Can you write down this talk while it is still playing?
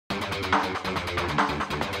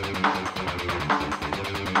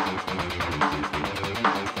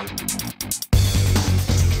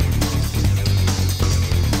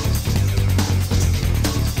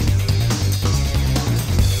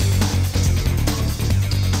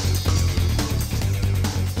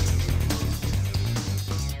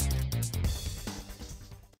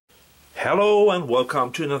Hello and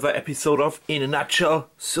welcome to another episode of In a Nutshell,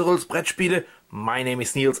 Cyrils Brettspiele. My name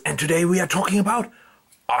is Nils and today we are talking about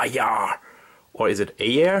Ayar. Or is it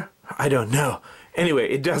Ayar? I don't know. Anyway,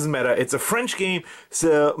 it doesn't matter. It's a French game,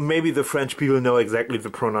 so maybe the French people know exactly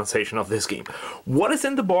the pronunciation of this game. What is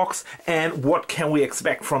in the box and what can we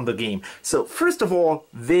expect from the game? So first of all,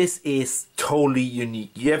 this is totally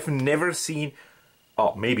unique. You have never seen,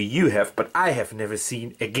 or maybe you have, but I have never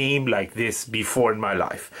seen a game like this before in my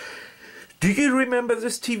life. Do you remember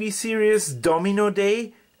this TV series Domino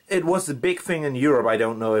Day? It was a big thing in Europe. I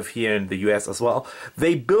don't know if here in the US as well.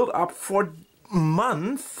 They built up for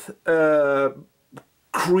months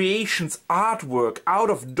creations, artwork out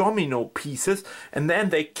of domino pieces, and then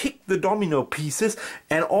they kicked the domino pieces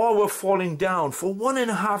and all were falling down for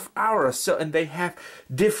 1.5 hours. So, and they have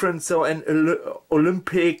different, so an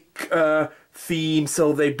Olympic theme,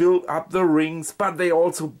 so they build up the rings, but they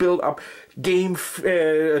also build up game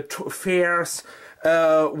fairs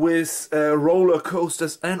with roller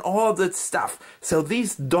coasters and all that stuff. So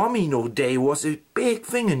this Domino Day was a big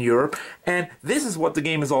thing in Europe, and this is what the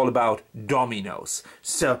game is all about: dominoes.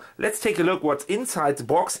 So let's take a look what's inside the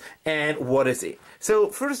box and what is it. So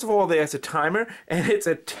first of all, there's a timer, and it's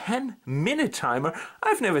a 10-minute timer.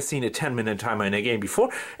 I've never seen a 10-minute timer in a game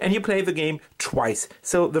before, and you play the game twice.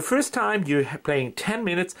 So the first time you're playing 10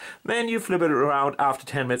 minutes, then you flip it around after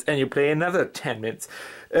 10 minutes and you play another 10 minutes.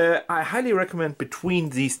 I highly recommend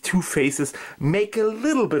between these two phases, make a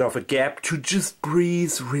little bit of a gap to just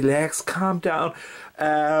breathe, relax, calm down,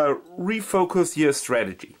 refocus your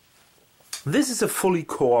strategy. This is a fully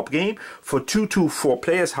co-op game for 2 to 4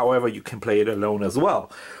 players, however you can play it alone as well.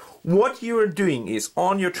 What you are doing is,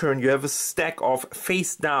 on your turn, you have a stack of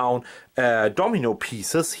face-down domino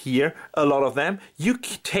pieces here, a lot of them. You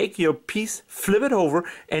take your piece, flip it over,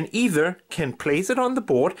 and either can place it on the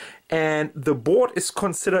board, and the board is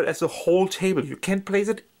considered as a whole table. You can place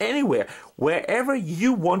it anywhere. Wherever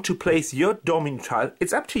you want to place your domino tile,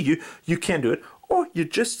 it's up to you. You can do it, or you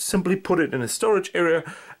just simply put it in a storage area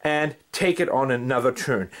and take it on another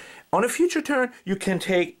turn. On a future turn, you can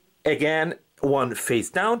take, again, one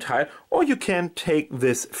face down tile, or you can take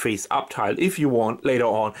this face up tile if you want later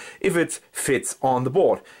on, if it fits on the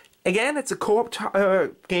board. Again, it's a co-op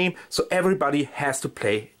game, so everybody has to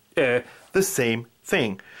play the same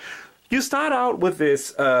thing. You start out with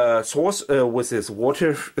this source, with this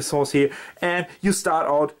water source here, and you start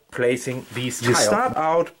out placing these tiles. You start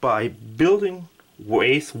out by building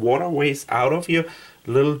waterways out of your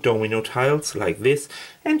little domino tiles like this,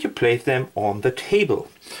 and you place them on the table.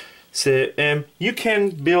 So you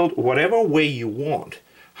can build whatever way you want.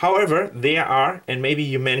 However, there are, and maybe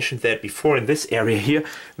you mentioned that before in this area here,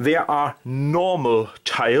 there are normal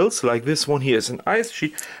tiles, like this one here is an ice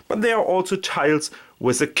sheet, but there are also tiles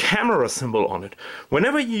with a camera symbol on it.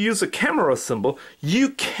 Whenever you use a camera symbol,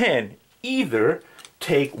 you can either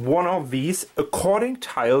take one of these according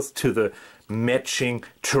tiles to the matching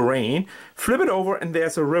terrain, flip it over, and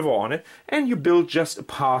there's a river on it, and you build just a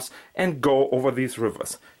path and go over these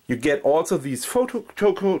rivers. You get also these photo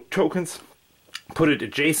tokens, put it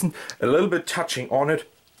adjacent, a little bit touching on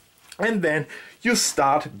it, and then you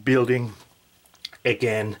start building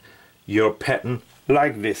again your pattern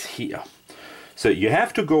like this here. So you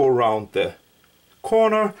have to go around the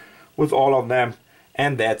corner with all of them,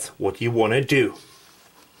 and that's what you want to do.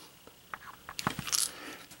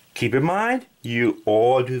 Keep in mind, you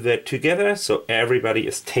all do that together, so everybody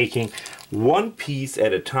is taking one piece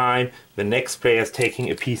at a time, the next player is taking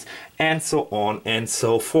a piece, and so on and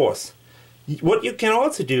so forth. What you can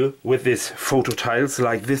also do with these photo tiles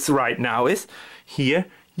like this right now is, here,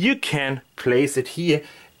 you can place it here,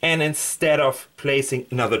 and instead of placing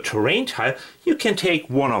another terrain tile, you can take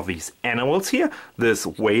one of these animals here, this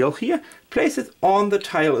whale here, place it on the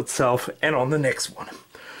tile itself and on the next one.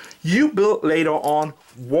 You build later on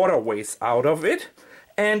waterways out of it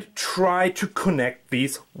and try to connect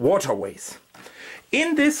these waterways.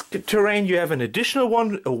 In this terrain you have an additional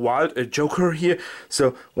one, a joker here.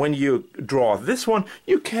 So when you draw this one,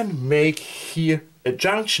 you can make here a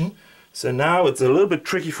junction. So now it's a little bit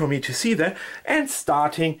tricky for me to see that, and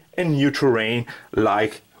starting a new terrain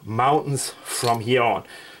like mountains from here on.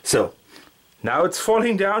 So now it's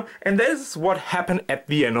falling down, and this is what happened at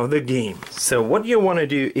the end of the game. So what you want to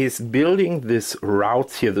do is building this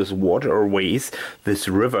routes here, this waterways, these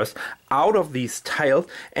rivers, out of these tiles,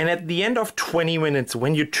 and at the end of 20 minutes,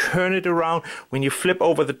 when you turn it around, when you flip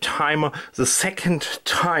over the timer the second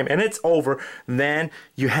time and it's over, then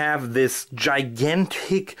you have this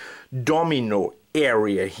gigantic domino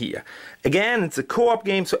area here. Again, it's a co-op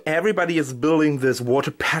game, so everybody is building this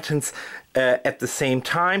water patterns at the same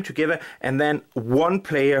time together, and then one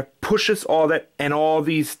player pushes all that and all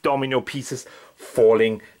these domino pieces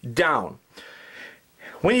falling down.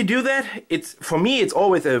 When you do that, for me it's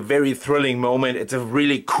always a very thrilling moment. It's a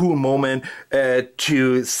really cool moment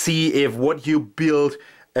to see if what you build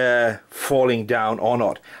falling down or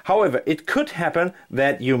not. However, it could happen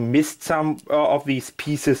that you missed some of these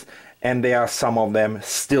pieces and there are some of them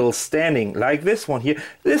still standing, like this one here.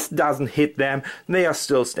 This doesn't hit them, they are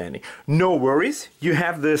still standing. No worries, you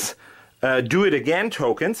have this do it again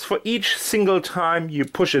tokens. For each single time you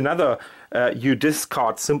push another, you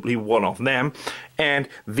discard simply one of them, and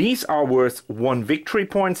these are worth 1 victory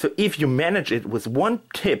point. So if you manage it with one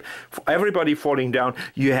tip for everybody falling down,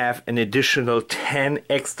 you have an additional 10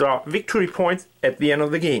 extra victory points at the end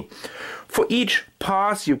of the game. For each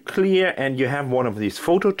pass you clear, and you have one of these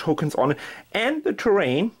photo tokens on it, and the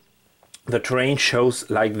terrain shows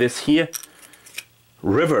like this here,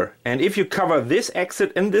 river. And if you cover this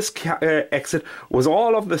exit and this exit with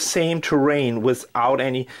all of the same terrain without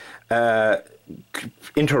any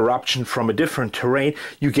interruption from a different terrain,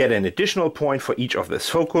 you get an additional point for each of this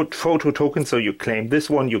photo tokens. So you claim this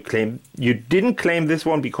one, you didn't claim this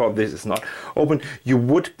one because this is not open. You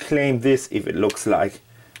would claim this if it looks like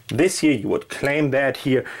this here, you would claim that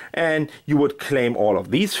here, and you would claim all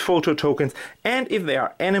of these photo tokens. And if there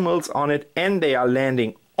are animals on it and they are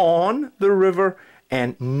landing on the river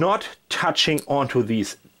and not touching onto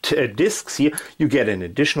these discs here, you get an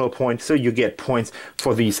additional point. So you get points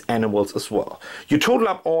for these animals as well. You total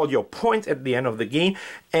up all your points at the end of the game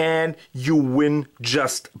and you win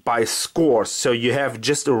just by scores. So you have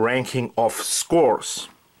just a ranking of scores.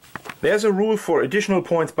 There's a rule for additional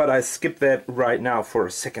points, but I skipped that right now for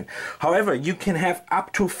a second. However, you can have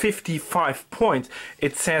up to 55 points.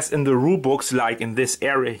 It says in the rule books, like in this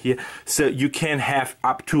area here, so you can have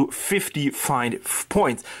up to 55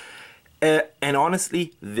 points. And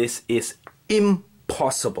honestly, this is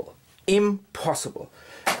impossible. Impossible.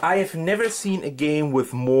 I have never seen a game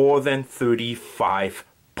with more than 35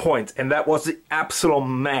 points, and that was the absolute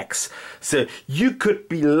max. So you could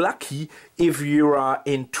be lucky if you are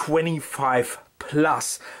in 25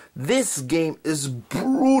 plus. This game is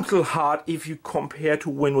brutal hard if you compare to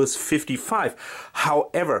when it was 55.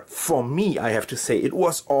 However, for me, I have to say, it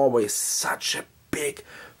was always such a big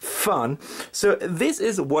fun. So this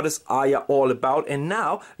is what is Aya all about, and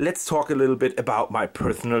now let's talk a little bit about my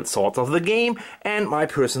personal thoughts of the game and my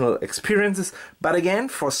personal experiences. But again,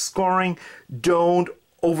 for scoring, don't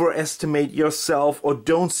overestimate yourself, or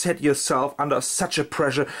don't set yourself under such a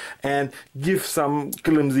pressure and give some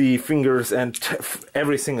clumsy fingers and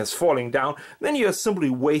everything is falling down. Then you're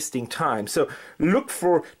simply wasting time. So look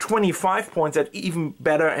for 25 points, at even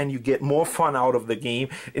better, and you get more fun out of the game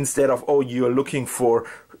instead of, oh, you're looking for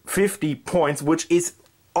 50 points, which is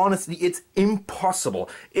honestly, it's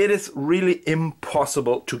impossible. It is really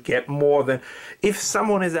impossible to get more than, if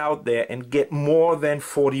someone is out there and get more than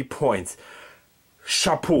 40 points,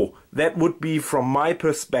 chapeau. That would be, from my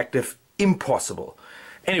perspective, impossible.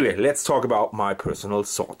 Anyway, let's talk about my personal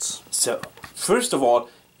thoughts. So, first of all,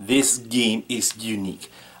 this game is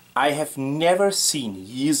unique. I have never seen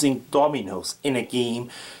using dominoes in a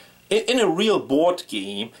game, in a real board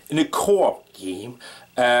game, in a co-op game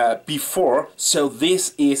before. So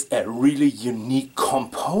this is a really unique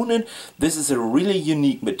component. This is a really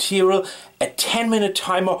unique material. A 10-minute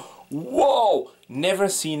timer. Whoa! Never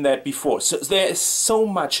seen that before. So there is so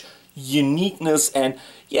much uniqueness, and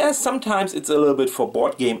yeah, sometimes it's a little bit for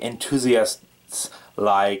board game enthusiasts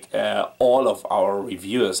like all of our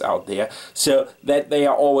reviewers out there, so that they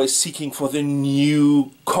are always seeking for the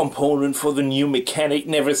new component, for the new mechanic,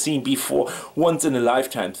 never seen before, once in a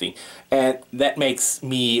lifetime thing, and that makes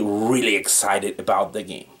me really excited about the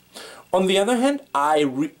game. On the other hand, I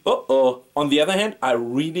really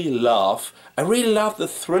love the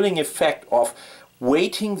thrilling effect of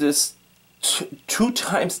waiting this 2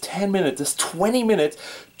 times 10 minutes, this 20 minutes,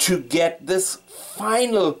 to get this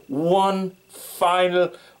final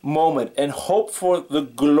moment and hope for the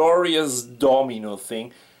glorious domino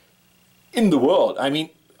thing in the world. I mean,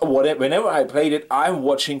 whenever I played it, I'm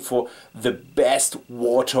watching for the best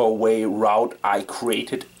waterway route I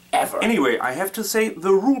created ever. Anyway, I have to say, the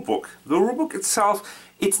rulebook itself,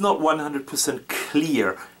 it's not 100%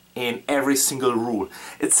 clear in every single rule.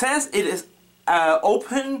 It says it is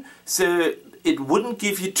open, so it wouldn't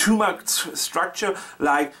give you too much structure.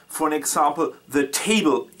 Like, for an example, the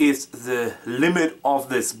table is the limit of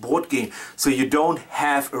this board game, so you don't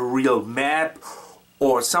have a real map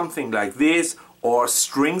or something like this, or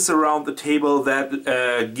strings around the table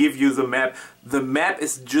that give you the map. The map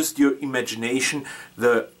is just your imagination.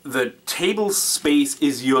 The table space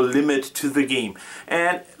is your limit to the game.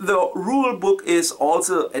 And the rule book is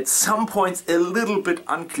also at some points a little bit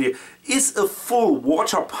unclear. Is a full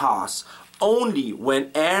water pass only when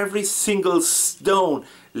every single stone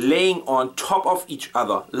laying on top of each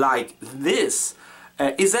other like this?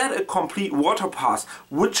 Is that a complete water pass,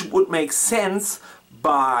 which would make sense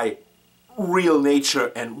by real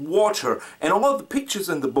nature and water and all the pictures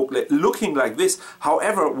in the booklet looking like this?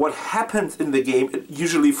 However, what happens in the game, it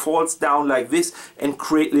usually falls down like this and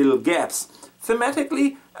create little gaps.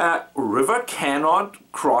 Thematically, river cannot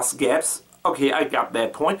cross gaps. Okay, I got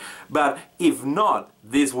that point, but if not,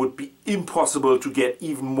 this would be impossible to get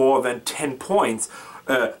even more than 10 points.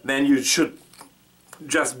 Then you should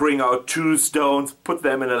just bring out 2 stones, put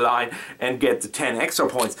them in a line and get the 10 extra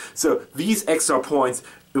points. So these extra points,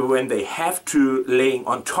 when they have to laying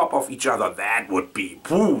on top of each other, that would be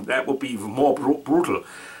even more brutal.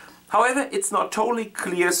 However, it's not totally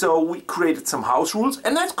clear, so we created some house rules,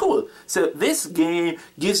 and that's cool. So this game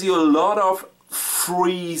gives you a lot of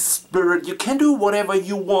free spirit. You can do whatever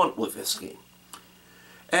you want with this game.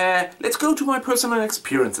 Let's go to my personal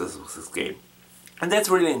experiences with this game. And that's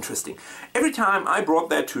really interesting. Every time I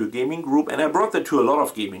brought that to a gaming group, and I brought that to a lot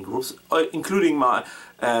of gaming groups, including my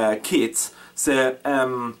kids, so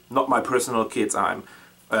not my personal kids, I'm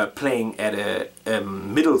playing at a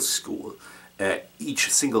middle school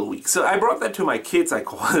each single week. So I brought that to my kids, I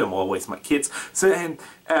call them always my kids. So and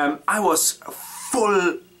I was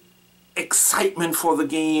full excitement for the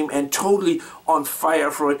game and totally on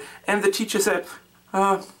fire for it. And the teacher said,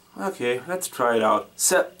 okay, let's try it out.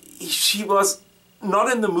 So she was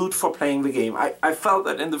not in the mood for playing the game. I felt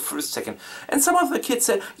that in the first second. And some of the kids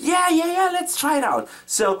said, yeah, let's try it out.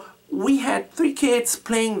 So we had 3 kids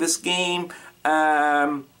playing this game,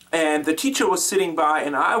 and the teacher was sitting by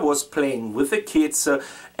and I was playing with the kids,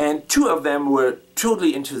 and 2 of them were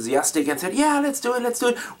totally enthusiastic and said, yeah, let's do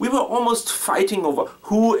it. We were almost fighting over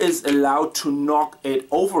who is allowed to knock it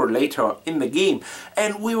over later in the game,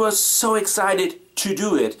 and we were so excited to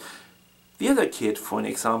do it. The other kid, for an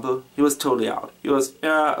example, he was totally out. He was,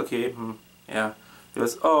 yeah, okay, yeah. He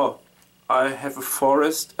was, oh, I have a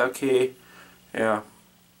forest, okay, yeah.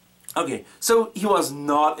 Okay, so he was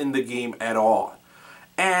not in the game at all.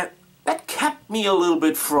 And that kept me a little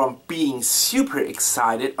bit from being super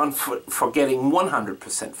excited and for getting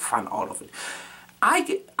 100% fun out of it.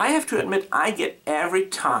 I have to admit, I get every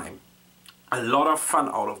time a lot of fun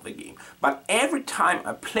out of the game. But every time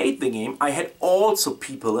I played the game, I had also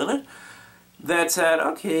people in it that said,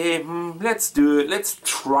 okay, let's do it, let's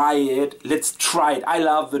try it. I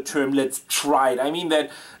love the term let's try it. I mean,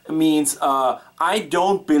 that means I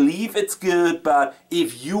don't believe it's good, but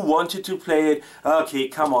if you wanted to play it, okay,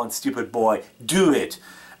 come on, stupid boy, do it.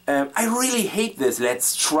 I really hate this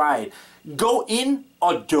let's try it. Go in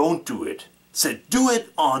or don't do it. So do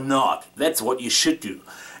it or not. That's what you should do.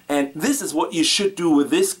 And this is what you should do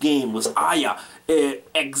with this game, with Aya.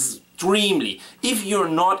 Extremely. If you're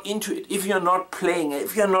not into it, if you're not playing it,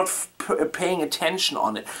 if you're not paying attention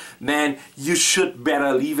on it, then you should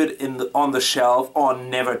better leave it on the shelf or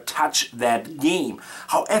never touch that game.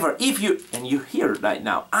 However, if you, and you hear it right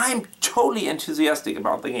now, I'm totally enthusiastic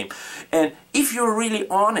about the game. And if you're really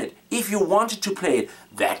on it, if you wanted to play it,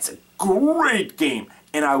 that's a great game.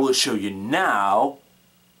 And I will show you now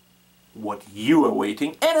what you are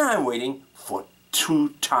waiting, and I'm waiting for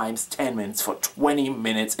 2 times 10 minutes for 20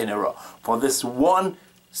 minutes in a row for this one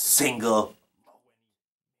single.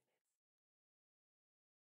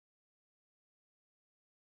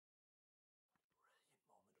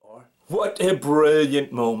 What a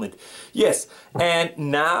brilliant moment. Yes, and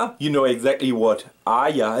now you know exactly what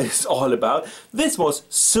Aya is all about. This was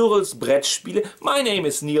Cyrils Brettspiele. My name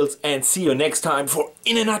is Nils, and see you next time for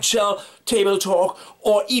In a Nutshell, Table Talk,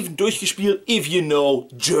 or even Durchgespielt if you know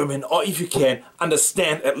German, or if you can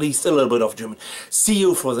understand at least a little bit of German. See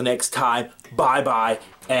you for the next time. Bye bye,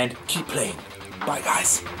 and keep playing. Bye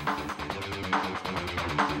guys.